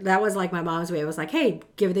way. That was like my mom's way. It was like, hey,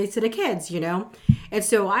 give these to the kids, And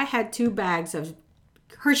so I had 2 bags of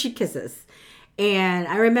Hershey Kisses. And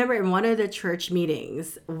I remember in one of the church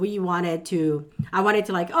meetings, I wanted to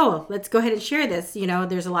like, oh, let's go ahead and share this.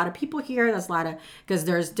 There's a lot of people here. Because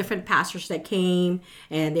there's different pastors that came,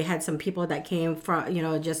 and they had some people that came from,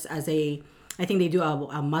 just as I think they do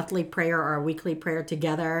a monthly prayer or a weekly prayer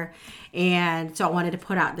together. And so I wanted to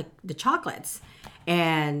put out the chocolates.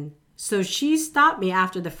 And so she stopped me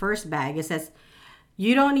after the first bag. It says,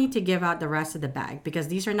 you don't need to give out the rest of the bag because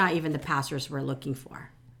these are not even the pastors we're looking for.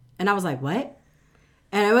 And I was like, what?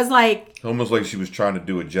 And it was like... almost like she was trying to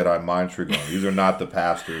do a Jedi mind trick on. These are not the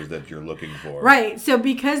pastors that you're looking for. Right. So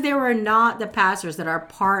because they were not the pastors that are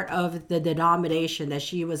part of the denomination that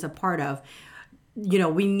she was a part of,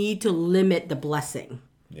 we need to limit the blessing.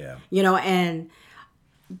 Yeah. And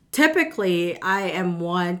typically I am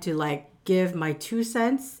one to like give my 2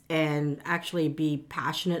 cents and actually be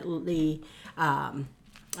passionately...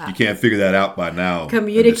 you can't figure that out by now.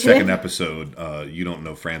 Communicative. In the second episode, you don't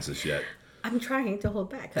know Francis yet. I'm trying to hold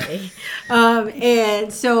back, honey.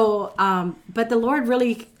 And so, but the Lord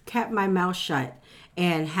really kept my mouth shut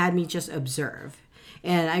and had me just observe.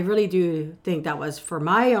 And I really do think that was for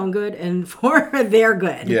my own good and for their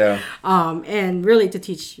good. Yeah. And really to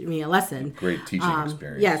teach me a lesson. Great teaching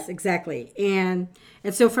experience. Yes, exactly. And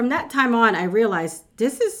so from that time on, I realized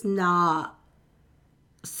this is not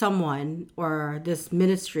someone or this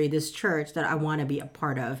ministry, this church that I want to be a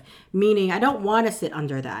part of. Meaning I don't want to sit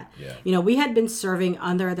under that. Yeah. We had been serving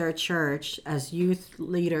under their church as youth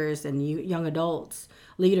leaders and young adults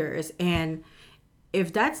leaders. And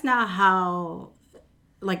if that's not how,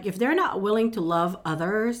 like, if they're not willing to love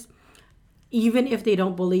others, even if they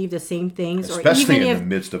don't believe the same things, especially or even in the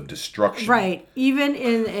midst of destruction. Right. Even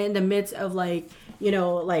in the midst of like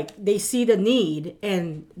they see the need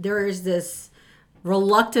and there is this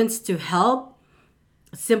reluctance to help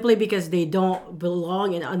simply because they don't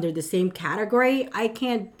belong in under the same category. I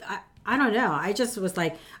don't know. I just was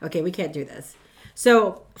like, okay, we can't do this.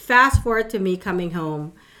 So fast forward to me coming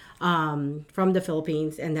home from the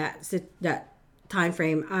Philippines, and that time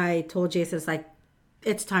frame, I told Jason, it's like,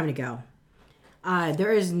 it's time to go.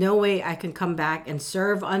 There is no way I can come back and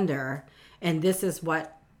serve under, and this is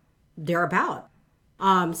what they're about.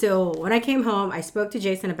 So when I came home, I spoke to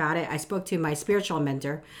Jason about it. I spoke to my spiritual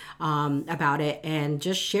mentor about it and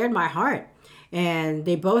just shared my heart. And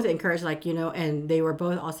they both encouraged, and they were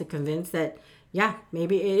both also convinced that, yeah,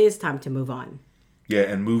 maybe it is time to move on. Yeah,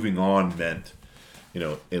 and moving on meant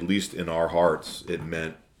at least in our hearts, it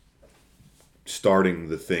meant starting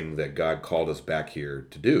the thing that God called us back here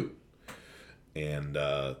to do. And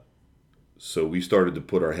so we started to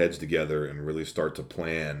put our heads together and really start to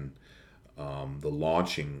plan the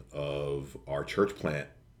launching of our church plant,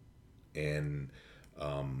 and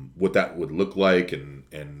what that would look like,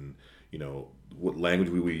 and what language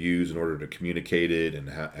we would use in order to communicate it,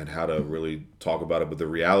 and how to really talk about it. But the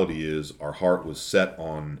reality is our heart was set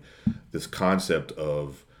on this concept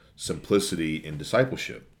of simplicity in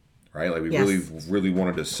discipleship, right? Like we really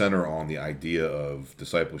wanted to center on the idea of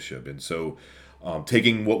discipleship. And so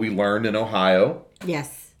taking what we learned in Ohio,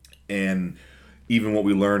 yes, and even what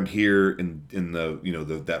we learned here in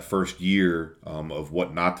the that first year of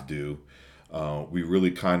what not to do, we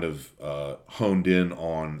really kind of honed in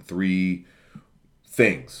on three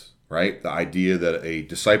things, right? The idea that a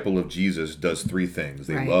disciple of Jesus does three things.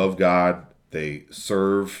 They love God, they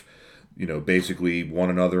serve, basically one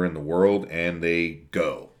another in the world, and they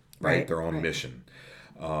go, right? They're on mission.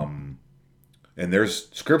 And there's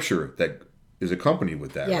scripture that is accompanied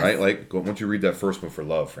with that, right? Like, why don't you read that first one for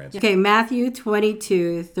love, Francis? Okay, Matthew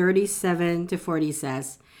 22:37-40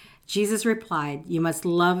 says, Jesus replied, "You must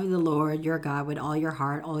love the Lord your God with all your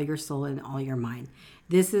heart, all your soul, and all your mind.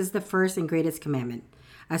 This is the first and greatest commandment.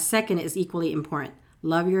 A second is equally important.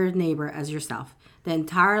 Love your neighbor as yourself. The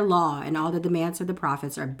entire law and all the demands of the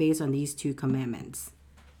prophets are based on these two commandments."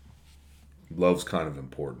 Love's kind of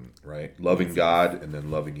important, right? Loving God and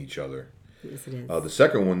then loving each other. Yes, it is. The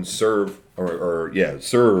second one, serve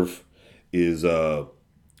is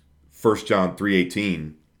 1 John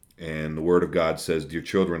 3:18, and the Word of God says, "Dear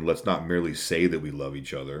children, let's not merely say that we love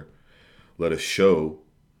each other. Let us show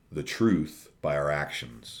the truth by our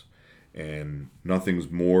actions." And nothing's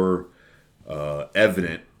more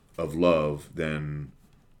evident of love than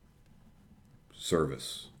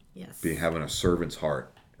service. Yes. Having a servant's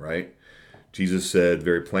heart, right? Jesus said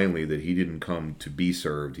very plainly that he didn't come to be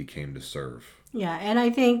served, he came to serve. Yeah, and I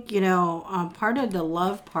think, part of the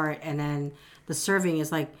love part and then the serving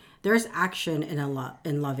is like there's action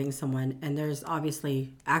in loving someone, and there's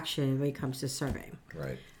obviously action when it comes to serving.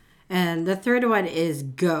 Right. And the third one is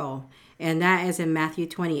go, and that is in Matthew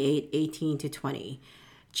 28:18-20.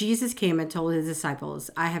 Jesus came and told his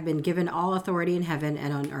disciples, "I have been given all authority in heaven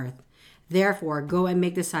and on earth. Therefore, go and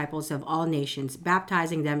make disciples of all nations,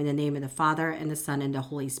 baptizing them in the name of the Father and the Son and the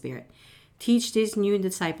Holy Spirit. Teach these new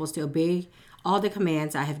disciples to obey all the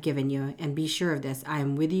commands I have given you, and be sure of this, I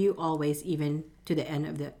am with you always, even to the end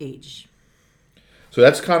of the age." So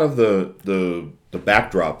that's kind of the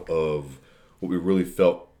backdrop of what we really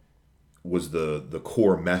felt was the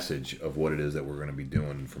core message of what it is that we're going to be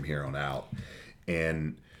doing from here on out.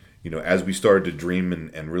 And, as we started to dream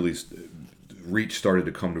and really reach started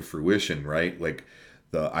to come to fruition, right? Like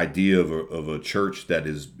the idea of a church that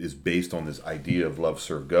is based on this idea of love,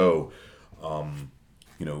 serve, go.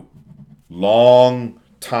 Long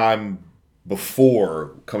time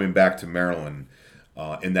before coming back to Maryland,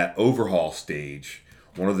 in that overhaul stage,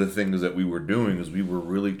 one of the things that we were doing is we were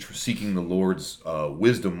really seeking the Lord's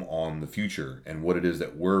wisdom on the future and what it is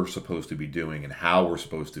that we're supposed to be doing and how we're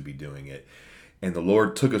supposed to be doing it. And the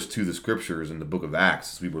Lord took us to the scriptures in the book of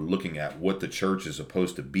Acts as we were looking at what the church is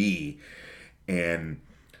supposed to be. And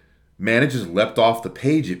man, it just leapt off the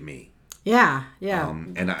page at me. Yeah.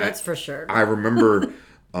 That's for sure. I remember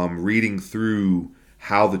reading through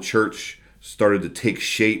how the church started to take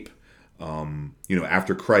shape,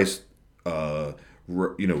 after Christ,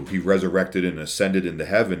 he resurrected and ascended into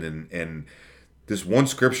heaven. And this one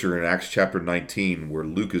scripture in Acts chapter 19, where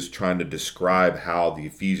Luke is trying to describe how the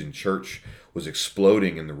Ephesian church was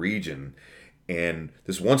exploding in the region. And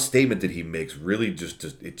this one statement that he makes really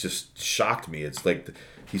just shocked me. It's like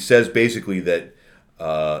he says basically that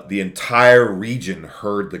the entire region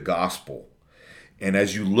heard the gospel. And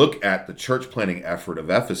as you look at the church planting effort of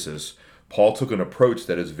Ephesus, Paul took an approach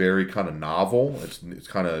that is very kind of novel. It's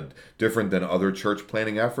kind of different than other church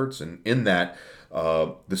planting efforts. And in that,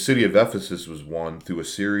 the city of Ephesus was won through a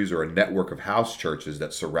series or a network of house churches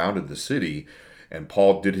that surrounded the city. And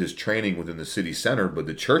Paul did his training within the city center, but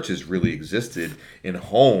the churches really existed in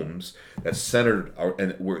homes that centered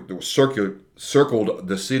and were circled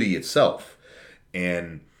the city itself.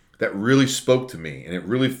 And that really spoke to me, and it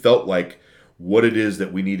really felt like what it is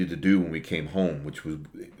that we needed to do when we came home, which was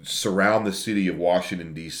surround the city of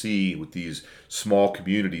Washington, D.C. with these small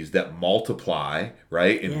communities that multiply,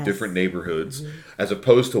 right, in different neighborhoods, as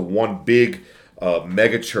opposed to one big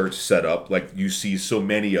mega church setup like you see so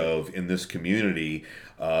many of in this community.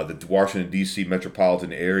 The Washington, D.C.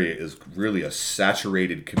 metropolitan area is really a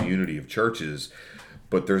saturated community of churches,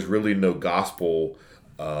 but there's really no gospel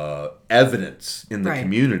evidence in the Right.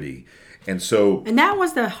 community. And so, And that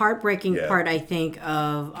was the heartbreaking Yeah. part, I think,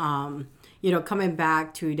 of coming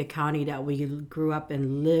back to the county that we grew up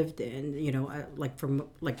and lived in. Like from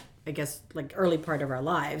like I guess like early part of our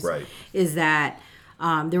lives, Right. is that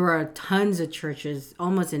there were tons of churches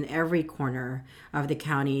almost in every corner of the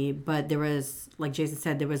county, but there was, like Jason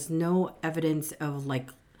said, there was no evidence of like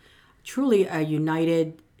truly a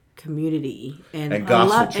united community And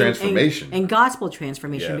gospel transformation. and gospel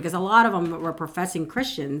transformation, Yeah. because a lot of them were professing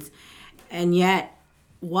Christians, and yet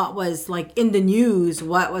what was like in the news,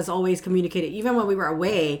 what was always communicated, even when we were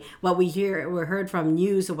away, what we heard from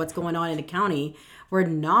news of what's going on in the county, were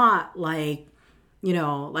not like,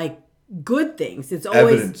 like good things. It's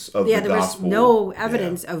always Evidence of there the was gospel. no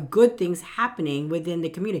evidence of good things happening within the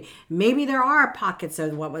community. Maybe there are pockets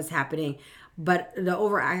of what was happening, but the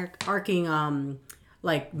overarching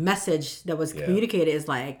like message that was communicated is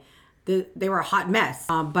like they were a hot mess.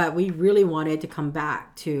 But we really wanted to come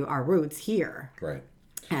back to our roots here. Right.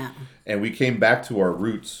 Yeah. And we came back to our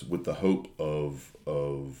roots with the hope of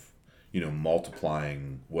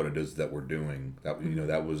multiplying what it is that we're doing. That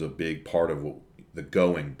that was a big part of the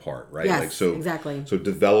going part, right? Yes, exactly. So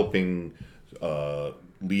developing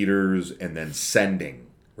leaders and then sending,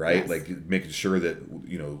 right? Yes. Like making sure that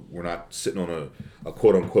we're not sitting on a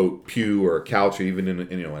quote unquote pew or a couch, or even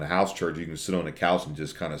in a house church. You can sit on a couch and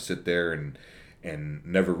just kind of sit there and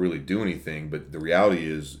never really do anything. But the reality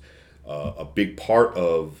is, a big part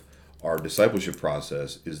of our discipleship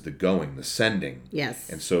process is the sending. Yes.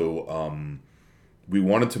 And so we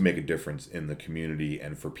wanted to make a difference in the community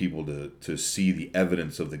and for people to see the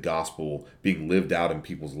evidence of the gospel being lived out in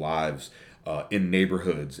people's lives, in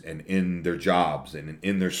neighborhoods and in their jobs and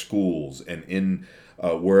in their schools and in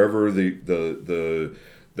wherever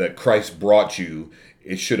that Christ brought you.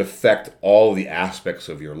 It should affect all the aspects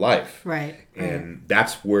of your life. Right. And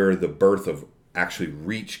that's where the birth of actually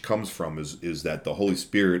reach comes from, is that the Holy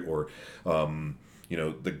Spirit, or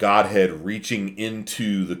the Godhead reaching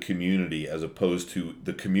into the community as opposed to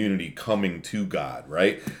the community coming to God,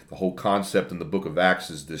 right? The whole concept in the book of Acts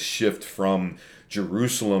is this shift from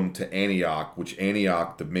Jerusalem to Antioch, which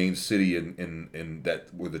Antioch, the main city in that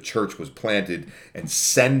where the church was planted, and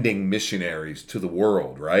sending missionaries to the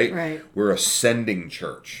world, right? Right. We're a sending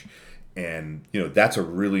church. And, that's a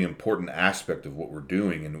really important aspect of what we're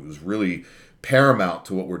doing. And it was really paramount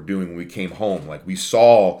to what we're doing when we came home. Like, we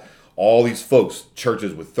saw all these folks,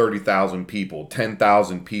 churches with 30,000 people,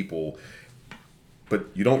 10,000 people, but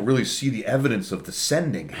you don't really see the evidence of the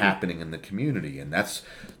sending happening in the community. And that's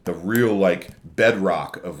the real,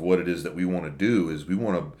 bedrock of what it is that we want to do. Is we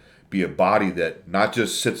want to be a body that not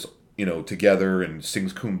just sits, together and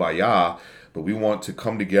sings Kumbaya, but we want to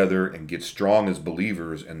come together and get strong as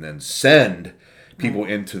believers and then send people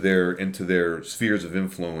into their spheres of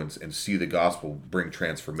influence and see the gospel bring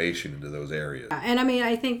transformation into those areas. And I mean,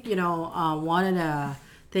 I think, one of the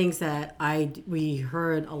things that we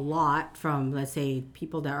heard a lot from, let's say,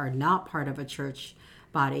 people that are not part of a church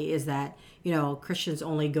body is that, Christians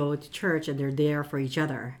only go to church and they're there for each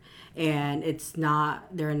other. And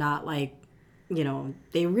they're not like,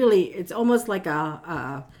 it's almost like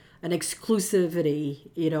an exclusivity,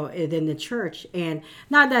 within the church. And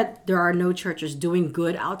not that there are no churches doing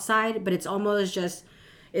good outside, but it's almost just,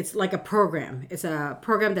 it's like a program. It's a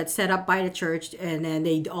program that's set up by the church, and then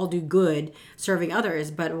they all do good serving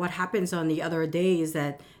others. But what happens on the other day is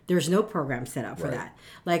that there's no program set up for that.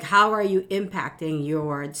 Like, how are you impacting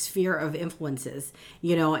your sphere of influences?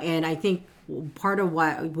 And I think part of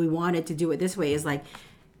what we wanted to do it this way is like,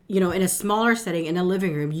 in a smaller setting, in a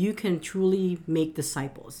living room, you can truly make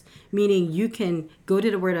disciples. Meaning you can go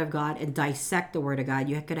to the Word of God and dissect the Word of God.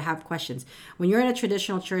 You could have questions. When you're in a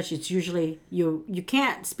traditional church, it's usually, you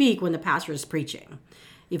can't speak when the pastor is preaching.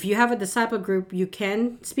 If you have a disciple group, you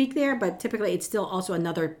can speak there, but typically it's still also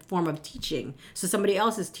another form of teaching. So somebody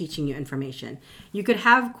else is teaching you information. You could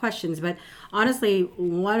have questions, but honestly,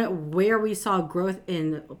 where we saw growth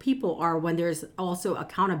in people are when there's also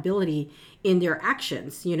accountability in their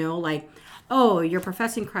actions. Like, oh, you're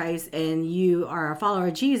professing Christ and you are a follower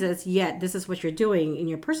of Jesus, yet this is what you're doing in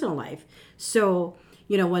your personal life. So,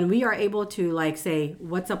 when we are able to say,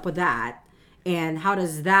 what's up with that? And how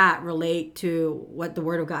does that relate to what the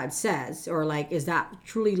Word of God says? Or is that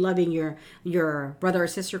truly loving your brother or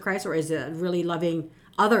sister Christ, or is it really loving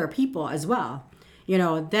other people as well?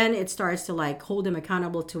 Then it starts to hold them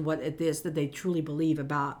accountable to what it is that they truly believe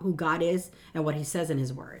about who God is and what He says in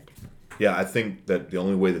His Word. Yeah, I think that the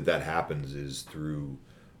only way that happens is through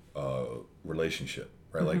relationship,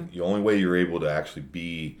 right? The only way you're able to actually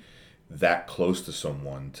be that close to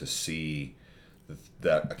someone to see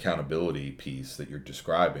that accountability piece that you're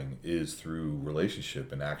describing is through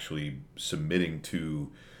relationship and actually submitting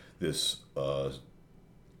to this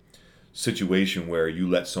situation where you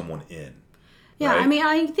let someone in. Yeah, right? I mean,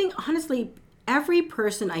 I think honestly, every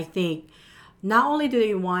person, I think, not only do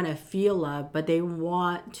they want to feel love, but they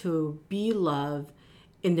want to be loved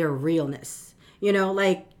in their realness.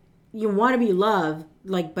 Like you want to be loved,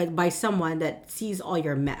 like, but by someone that sees all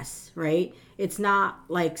your mess, right? It's not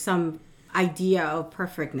like some idea of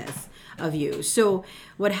perfectness of you. So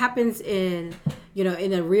what happens in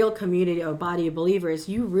a real community or body of believers,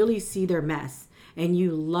 you really see their mess and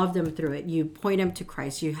you love them through it. You point them to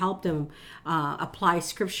Christ. You help them apply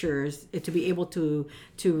scriptures to be able to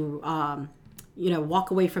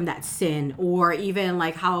walk away from that sin, or even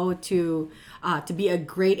like how to be a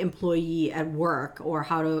great employee at work, or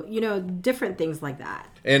how to different things like that.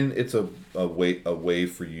 And it's a way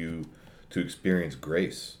for you to experience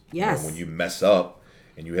grace. Yes. When you mess up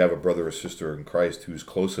and you have a brother or sister in Christ who's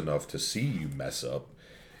close enough to see you mess up,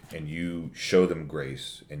 and you show them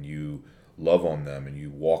grace, and you love on them, and you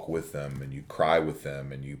walk with them, and you cry with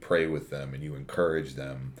them, and you pray with them, and you encourage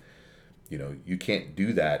them. You can't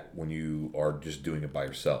do that when you are just doing it by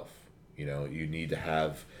yourself. You need to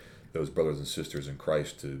have those brothers and sisters in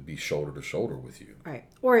Christ to be shoulder to shoulder with you. Right.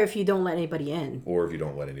 Or if you don't let anybody in.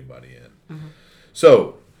 Mm-hmm.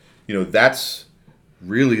 So, that's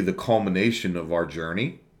really the culmination of our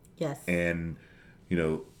journey. Yes. And,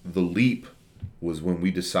 the leap was when we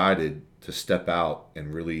decided to step out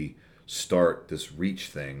and really start this reach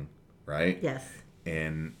thing, right? Yes.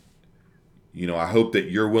 And, I hope that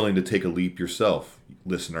you're willing to take a leap yourself,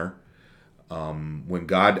 listener. When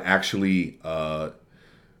God actually,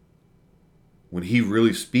 when He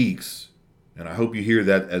really speaks, and I hope you hear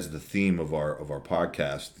that as the theme of our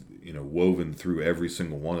podcast, woven through every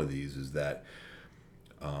single one of these, is that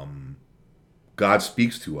God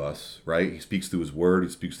speaks to us, right? He speaks through His Word. He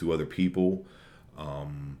speaks through other people.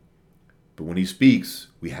 But when He speaks,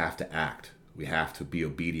 we have to act. We have to be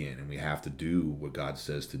obedient, and we have to do what God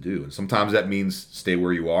says to do. And sometimes that means stay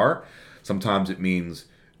where you are. Sometimes it means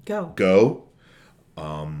go.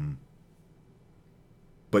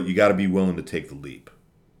 But you got to be willing to take the leap.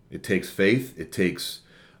 It takes faith. It takes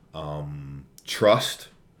trust.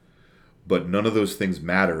 But none of those things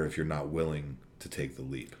matter if you're not willing to take the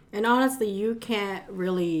leap. And honestly, you can't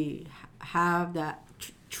really have that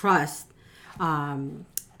trust and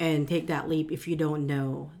take that leap if you don't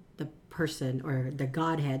know the person or the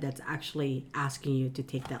Godhead that's actually asking you to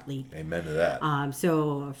take that leap. Amen to that.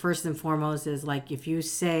 So first and foremost is like, if you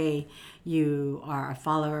say you are a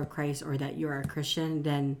follower of Christ or that you're a Christian,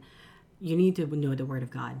 then you need to know the Word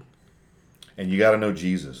of God. And you got to know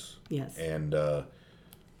Jesus. Yes. And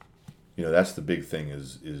that's the big thing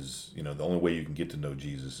is the only way you can get to know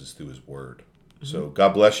Jesus is through His Word. Mm-hmm. So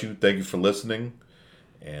God bless you. Thank you for listening.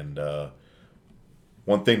 And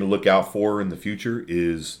one thing to look out for in the future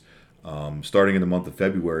is starting in the month of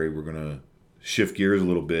February, we're going to shift gears a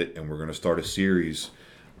little bit, and we're going to start a series.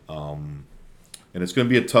 And it's going to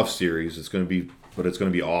be a tough series. But it's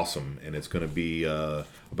going to be awesome. And it's going to be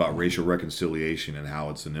about racial reconciliation and how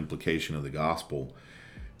it's an implication of the gospel.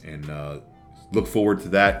 And look forward to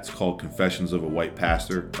that. It's called Confessions of a White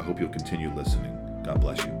Pastor. I hope you'll continue listening. God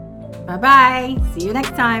bless you. Bye-bye. See you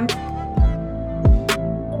next time.